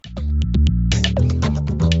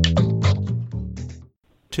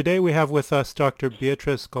Today we have with us Dr.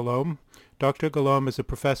 Beatrice Golomb. Dr. Golomb is a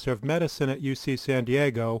professor of medicine at UC San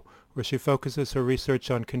Diego, where she focuses her research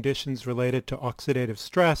on conditions related to oxidative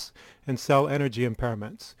stress and cell energy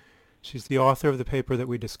impairments. She's the author of the paper that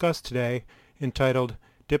we discussed today, entitled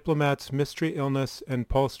Diplomats, Mystery Illness and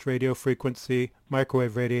Pulsed Radiofrequency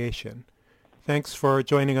Microwave Radiation. Thanks for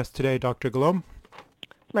joining us today, Dr. Golomb.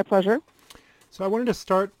 It's my pleasure. So I wanted to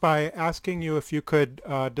start by asking you if you could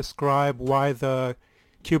describe why the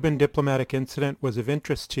Cuban diplomatic incident was of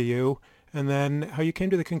interest to you, and then how you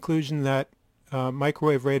came to the conclusion that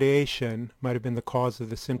microwave radiation might have been the cause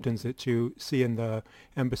of the symptoms that you see in the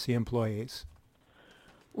embassy employees.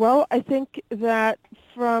 Well, I think that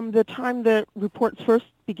from the time the reports first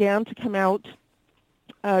began to come out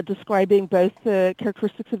describing both the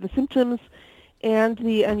characteristics of the symptoms and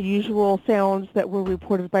the unusual sounds that were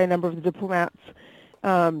reported by a number of the diplomats,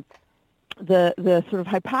 the sort of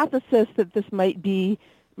hypothesis that this might be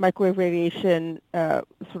microwave radiation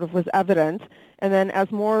sort of was evident. And then as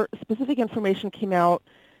more specific information came out,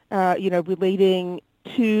 relating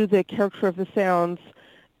to the character of the sounds,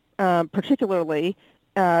 particularly,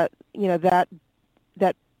 that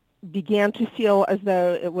began to feel as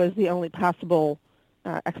though it was the only possible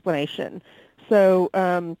explanation. So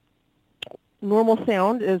normal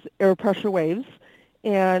sound is air pressure waves,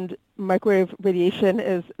 and microwave radiation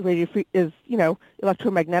is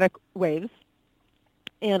electromagnetic waves.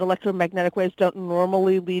 And electromagnetic waves don't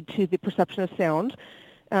normally lead to the perception of sound,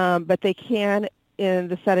 but they can in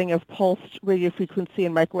the setting of pulsed radiofrequency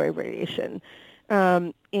and microwave radiation.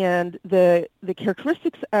 And the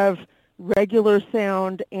characteristics of regular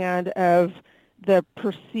sound and of the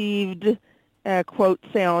perceived, quote,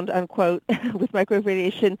 sound, unquote, with microwave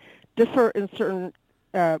radiation differ in certain,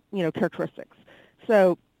 characteristics.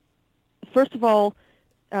 So, first of all,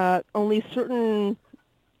 only certain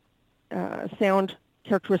sound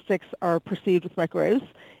characteristics are perceived with microwaves,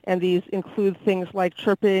 and these include things like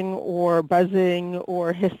chirping or buzzing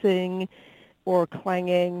or hissing or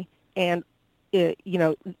clanging, and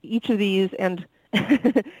each of these and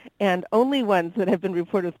and only ones that have been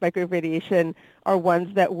reported with microwave radiation are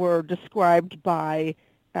ones that were described by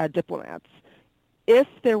diplomats. If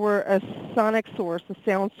there were a sonic source, a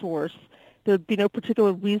sound source, there would be no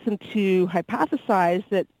particular reason to hypothesize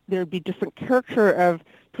that there would be different character of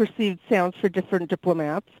perceived sounds for different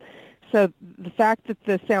diplomats. So the fact that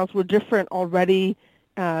the sounds were different already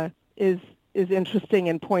is interesting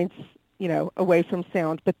and points away from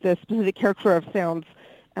sound. But the specific character of sounds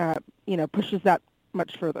pushes that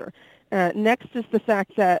much further. Next is the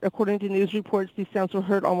fact that according to news reports, these sounds were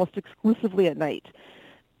heard almost exclusively at night.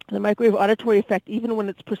 The microwave auditory effect, even when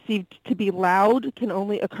it's perceived to be loud, can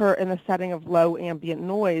only occur in the setting of low ambient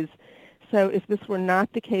noise. So if this were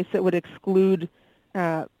not the case, it would exclude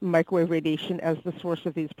microwave radiation as the source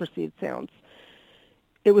of these perceived sounds.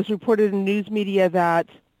 It was reported in news media that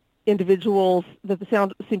the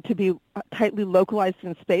sound seemed to be tightly localized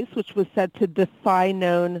in space, which was said to defy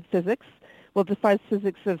known physics. Well, it defies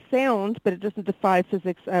physics of sound, but it doesn't defy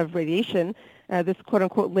physics of radiation. This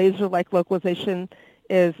quote-unquote laser-like localization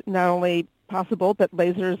is not only possible, but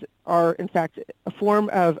lasers are, in fact, a form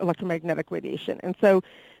of electromagnetic radiation. And so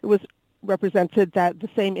it was represented that the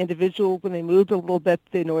same individual, when they moved a little bit,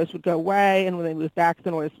 the noise would go away, and when they moved back,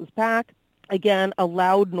 the noise was back. Again, a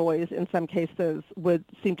loud noise in some cases would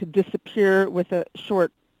seem to disappear with a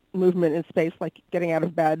short movement in space, like getting out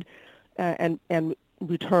of bed, and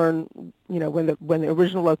return, when the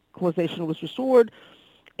original localization was restored.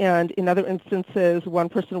 And in other instances, one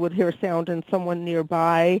person would hear a sound and someone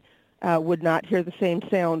nearby would not hear the same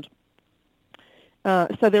sound.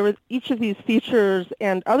 So there was each of these features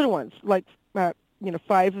and other ones, like 5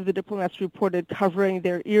 of the diplomats reported covering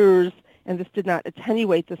their ears, and this did not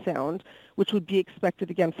attenuate the sound, which would be expected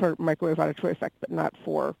again for microwave auditory effect, but not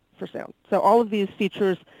for sound. So all of these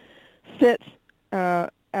features fit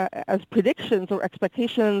as predictions or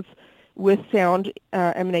expectations with sound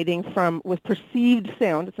with perceived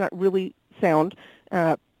sound. It's not really sound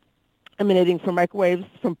emanating from microwaves,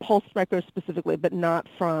 from pulsed microwaves specifically, but not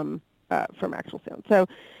from actual sound. So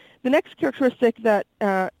the next characteristic that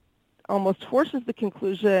almost forces the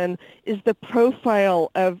conclusion is the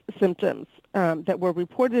profile of symptoms that were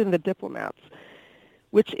reported in the diplomats,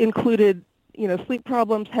 which included sleep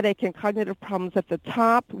problems, headache, and cognitive problems at the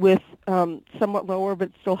top, with somewhat lower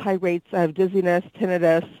but still high rates of dizziness,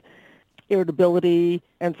 tinnitus, irritability,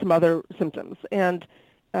 and some other symptoms. And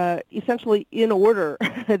essentially in order,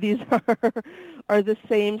 these are the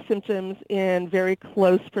same symptoms in very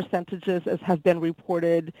close percentages as have been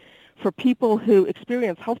reported for people who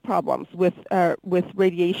experience health problems with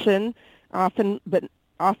radiation, often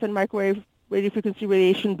microwave radiofrequency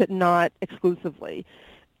radiation, but not exclusively.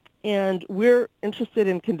 And we're interested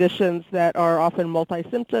in conditions that are often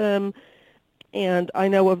multi-symptom, and I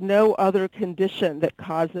know of no other condition that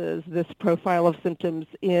causes this profile of symptoms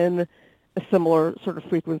in a similar sort of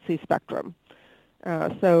frequency spectrum.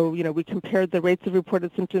 So, we compared the rates of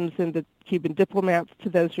reported symptoms in the Cuban Diplomats to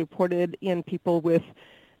those reported in people with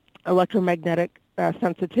electromagnetic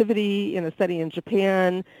sensitivity in a study in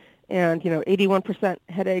Japan, and 81%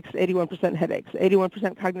 headaches, 81% headaches,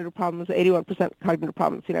 81% cognitive problems, 81% cognitive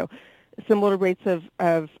problems. Similar rates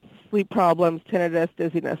of sleep problems, tinnitus,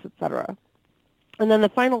 dizziness, etc. And then the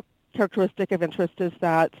final characteristic of interest is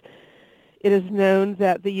that it is known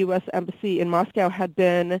that the U.S. Embassy in Moscow had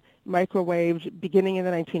been microwaved beginning in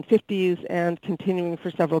the 1950s and continuing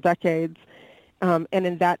for several decades. And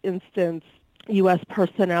in that instance, U.S.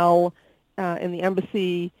 personnel in the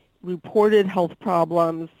embassy reported health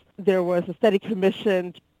problems. There was a study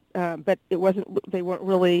commissioned, but they weren't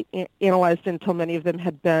really analyzed until many of them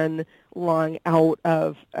had been long out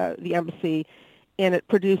of the embassy. And it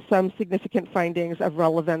produced some significant findings of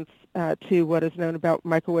relevance to what is known about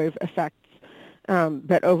microwave effects.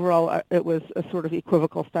 But overall, it was a sort of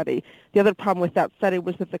equivocal study. The other problem with that study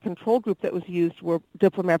was that the control group that was used were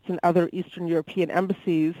diplomats in other Eastern European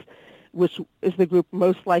embassies, which is the group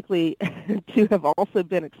most likely to have also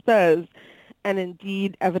been exposed. And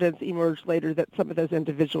indeed, evidence emerged later that some of those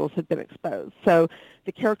individuals had been exposed. So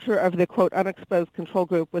the character of the, quote, unexposed control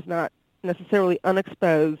group was not necessarily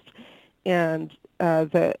unexposed, and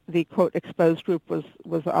the quote, exposed group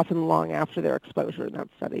was often long after their exposure in that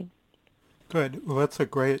study. Good. Well, that's a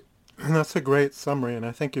great summary, and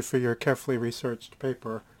I thank you for your carefully researched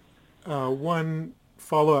paper. One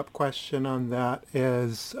follow-up question on that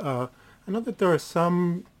is, I know that there are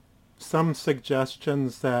some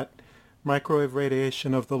suggestions that microwave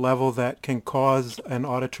radiation of the level that can cause an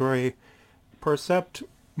auditory percept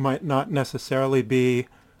might not necessarily be,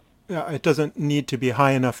 it doesn't need to be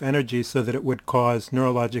high enough energy so that it would cause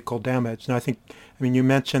neurological damage. And you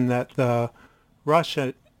mentioned that the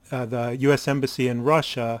U.S. Embassy in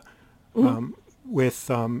Russia,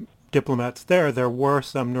 with diplomats there were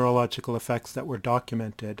some neurological effects that were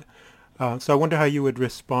documented. So I wonder how you would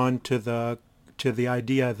respond to the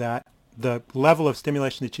idea that the level of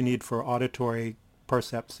stimulation that you need for auditory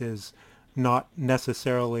percepts is not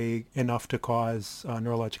necessarily enough to cause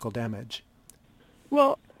neurological damage.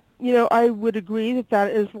 Well, I would agree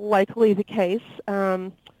that is likely the case.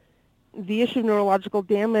 The issue of neurological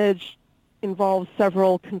damage involves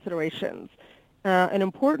several considerations. An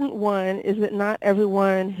important one is that not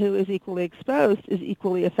everyone who is equally exposed is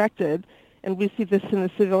equally affected, and we see this in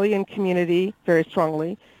the civilian community very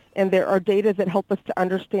strongly, and there are data that help us to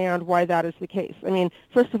understand why that is the case.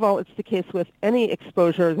 First of all, it's the case with any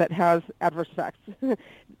exposure that has adverse effects.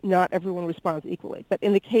 Not everyone responds equally. But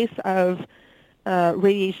in the case of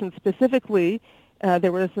radiation specifically,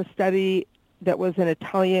 there was a study that was an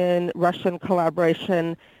Italian-Russian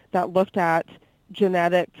collaboration that looked at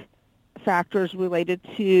genetic factors related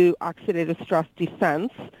to oxidative stress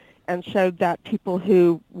defense and showed that people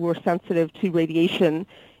who were sensitive to radiation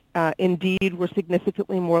indeed were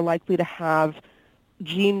significantly more likely to have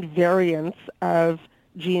gene variants of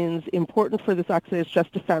genes important for this oxidative stress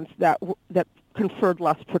defense that conferred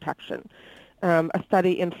less protection. A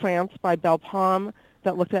study in France by Belpom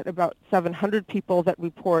that looked at about 700 people that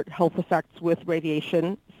report health effects with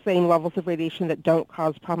radiation, same levels of radiation that don't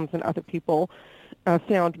cause problems in other people,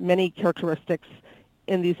 found many characteristics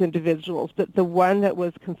in these individuals. But the one that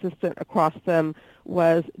was consistent across them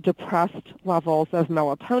was depressed levels of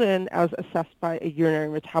melatonin as assessed by a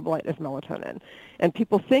urinary metabolite of melatonin. And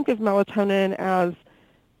people think of melatonin as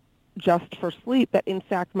just for sleep, but in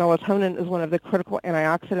fact melatonin is one of the critical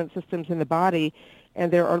antioxidant systems in the body,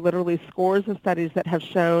 and there are literally scores of studies that have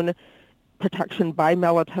shown protection by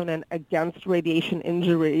melatonin against radiation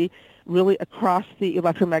injury really across the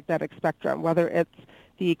electromagnetic spectrum, whether it's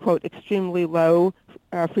the, quote, extremely low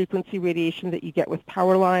frequency radiation that you get with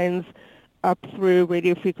power lines, up through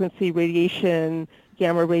radio frequency radiation,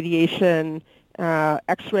 gamma radiation,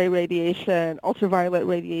 X-ray radiation, ultraviolet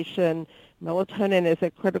radiation. Melatonin is a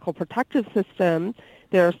critical protective system.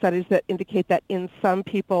 There are studies that indicate that in some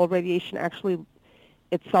people, radiation actually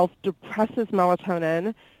itself depresses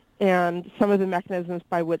melatonin, and some of the mechanisms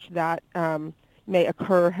by which that may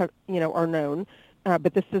occur are known.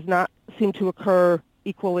 But this does not seem to occur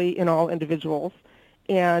equally in all individuals.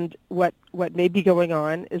 And what may be going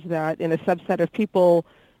on is that in a subset of people,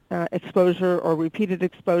 exposure or repeated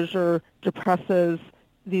exposure depresses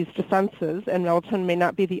these defenses, and melatonin may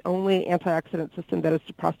not be the only antioxidant system that is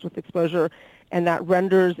suppressed with exposure, and that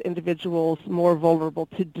renders individuals more vulnerable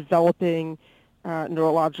to developing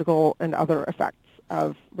neurological and other effects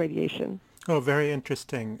of radiation. Oh, very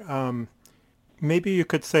interesting. Maybe you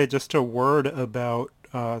could say just a word about,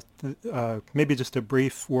 maybe just a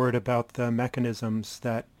brief word about the mechanisms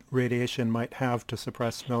that radiation might have to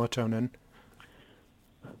suppress melatonin.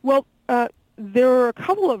 Well, there are a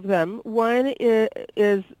couple of them. One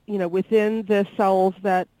is within the cells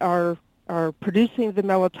that are producing the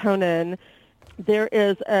melatonin, there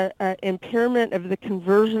is an impairment of the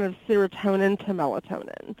conversion of serotonin to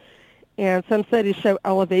melatonin. And some studies show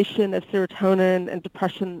elevation of serotonin and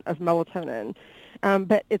depression of melatonin.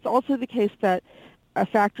 But it's also the case that a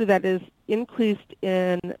factor that is increased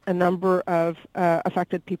in a number of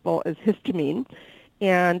affected people is histamine.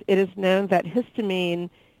 And it is known that histamine,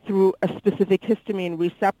 through a specific histamine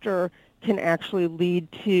receptor, can actually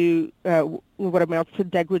lead to what amounts to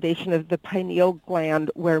degradation of the pineal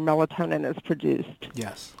gland where melatonin is produced.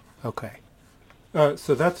 Yes. Okay.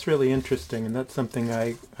 So that's really interesting, and that's something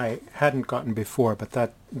I hadn't gotten before, but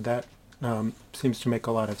that seems to make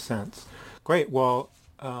a lot of sense. Great. Well,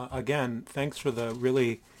 again, thanks for the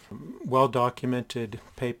really well-documented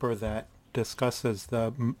paper that discusses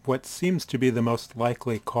what seems to be the most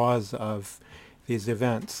likely cause of these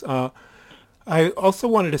events. I also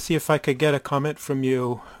wanted to see if I could get a comment from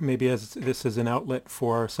you, maybe as this is an outlet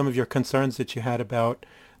for some of your concerns that you had about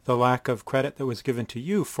the lack of credit that was given to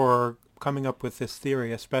you for coming up with this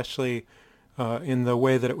theory, especially in the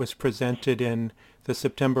way that it was presented in the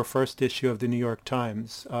September 1st issue of the New York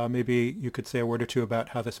Times. Maybe you could say a word or two about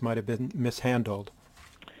how this might have been mishandled.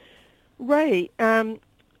 Right.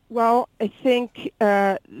 Well, I think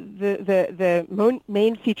the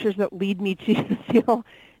main features that lead me to feel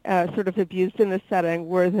sort of abused in this setting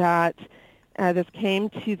were that this came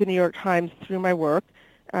to the New York Times through my work,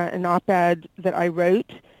 an op-ed that I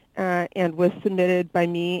wrote and was submitted by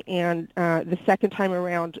me, and the second time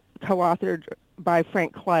around co-authored by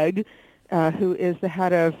Frank Clegg, who is the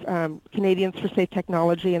head of Canadians for Safe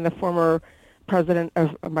Technology and the former president of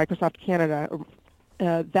Microsoft Canada.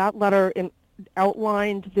 That letter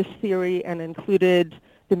outlined this theory and included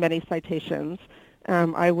the many citations.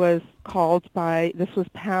 I was called this was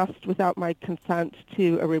passed without my consent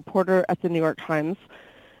to a reporter at the New York Times,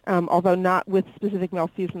 although not with specific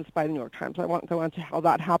malfeasance by the New York Times. I won't go into how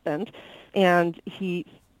that happened. And he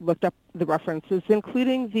looked up the references,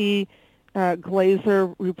 including the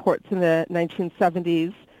Glaser reports in the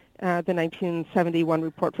 1970s. The 1971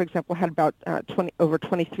 report, for example, had about over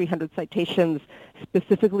 2,300 citations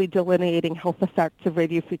specifically delineating health effects of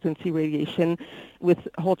radiofrequency radiation, with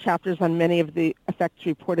whole chapters on many of the effects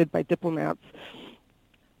reported by diplomats.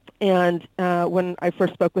 And when I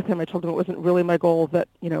first spoke with him, I told him it wasn't really my goal that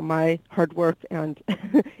my hard work and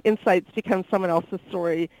insights become someone else's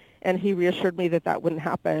story, and he reassured me that that wouldn't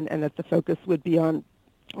happen and that the focus would be on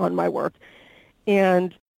my work.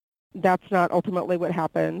 And that's not ultimately what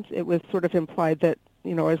happened. It was sort of implied that,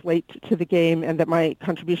 I was late to the game and that my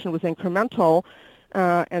contribution was incremental,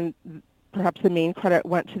 and perhaps the main credit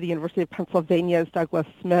went to the University of Pennsylvania's Douglas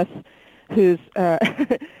Smith, who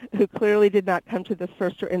clearly did not come to this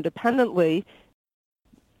first or independently.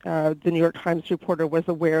 The New York Times reporter was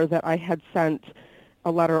aware that I had sent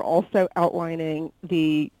a letter also outlining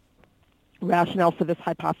the rationale for this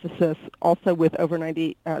hypothesis, also with over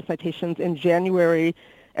 90 citations in January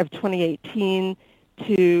of 2018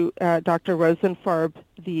 to Dr. Rosenfarb,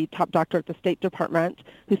 the top doctor at the State Department,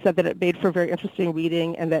 who said that it made for very interesting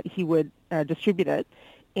reading and that he would distribute it.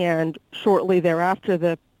 And shortly thereafter,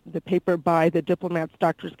 the paper by the Diplomats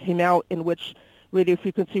doctors came out, in which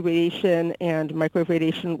radiofrequency radiation and microwave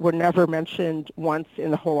radiation were never mentioned once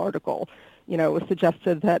in the whole article. It was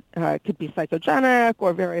suggested that it could be psychogenic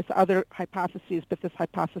or various other hypotheses, but this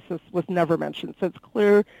hypothesis was never mentioned. So it's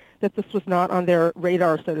clear that this was not on their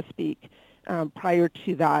radar, so to speak, prior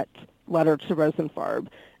to that letter to Rosenfarb.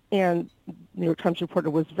 And the New York Times reporter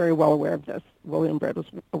was very well aware of this. William Britt was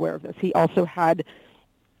aware of this. He also had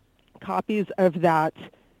copies of that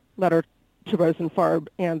letter to Rosenfarb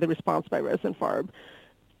and the response by Rosenfarb.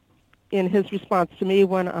 In his response to me,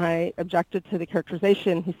 when I objected to the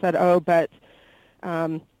characterization, he said, but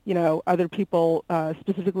other people,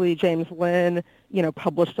 specifically James Lynn,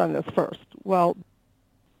 published on this first. Well,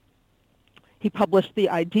 he published the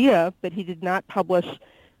idea, but he did not publish,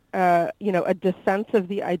 a defense of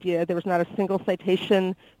the idea. There was not a single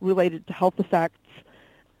citation related to health effects.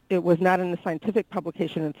 It was not in a scientific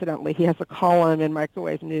publication, incidentally. He has a column in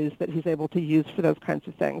Microwave News that he's able to use for those kinds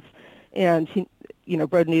of things. And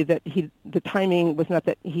Broad knew that the timing was not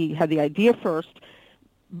that he had the idea first,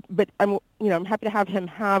 but I'm happy to have him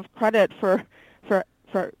have credit for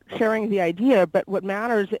sharing the idea. But what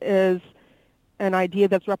matters is an idea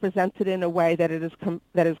that's represented in a way that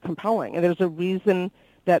that is compelling. And there's a reason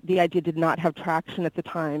that the idea did not have traction at the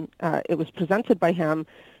time it was presented by him,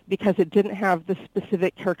 because it didn't have the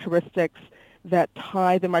specific characteristics that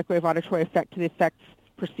tie the microwave auditory effect to the effects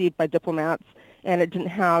perceived by diplomats, and it didn't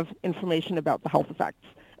have information about the health effects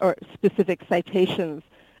or specific citations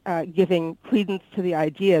giving credence to the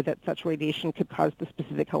idea that such radiation could cause the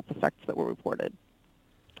specific health effects that were reported.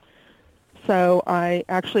 So I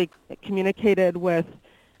actually communicated with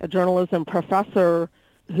a journalism professor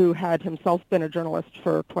who had himself been a journalist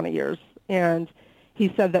for 20 years, and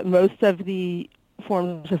he said that most of the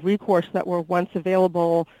forms of recourse that were once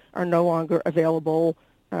available are no longer available.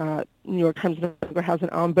 New York Times no longer has an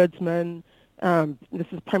ombudsman. This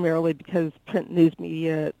is primarily because print news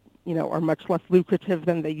media, are much less lucrative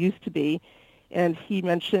than they used to be. And he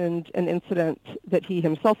mentioned an incident that he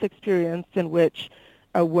himself experienced in which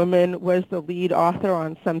a woman was the lead author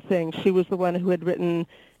on something. She was the one who had written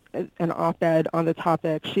an op-ed on the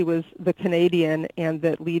topic. She was the Canadian, and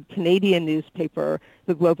the lead Canadian newspaper,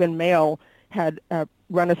 the Globe and Mail, had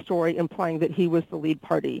run a story implying that he was the lead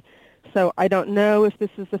party. So I don't know if this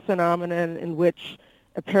is a phenomenon in which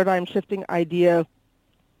a paradigm-shifting idea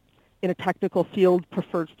in a technical field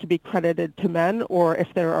prefers to be credited to men, or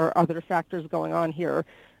if there are other factors going on here.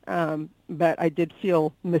 But I did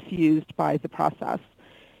feel misused by the process.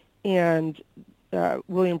 And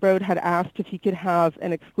William Broad had asked if he could have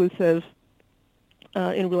an exclusive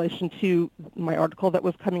in relation to my article that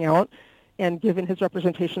was coming out. And given his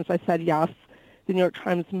representations, I said yes. The New York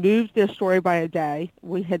Times moved their story by a day.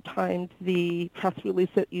 We had timed the press release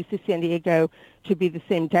at UC San Diego to be the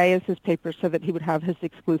same day as his paper so that he would have his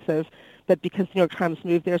exclusive. But because the New York Times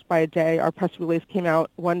moved theirs by a day, our press release came out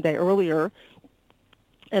one day earlier.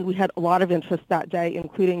 And we had a lot of interest that day,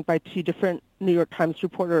 including by 2 different New York Times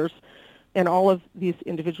reporters. And all of these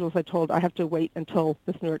individuals I told, I have to wait until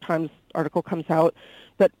this New York Times article comes out.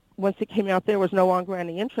 But once it came out, there was no longer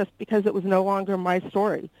any interest because it was no longer my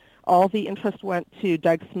story. All the interest went to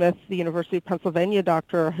Doug Smith, the University of Pennsylvania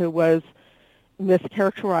doctor, who was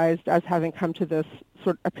mischaracterized as having come to this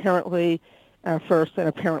sort of apparently first and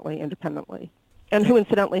apparently independently, and who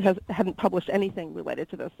incidentally hadn't published anything related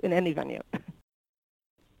to this in any venue.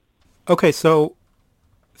 Okay, so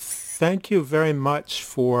thank you very much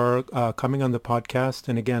for coming on the podcast.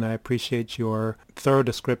 And again, I appreciate your thorough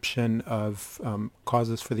description of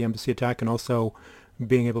causes for the embassy attack, and also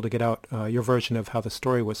being able to get out your version of how the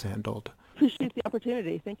story was handled. Appreciate the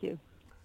opportunity. Thank you.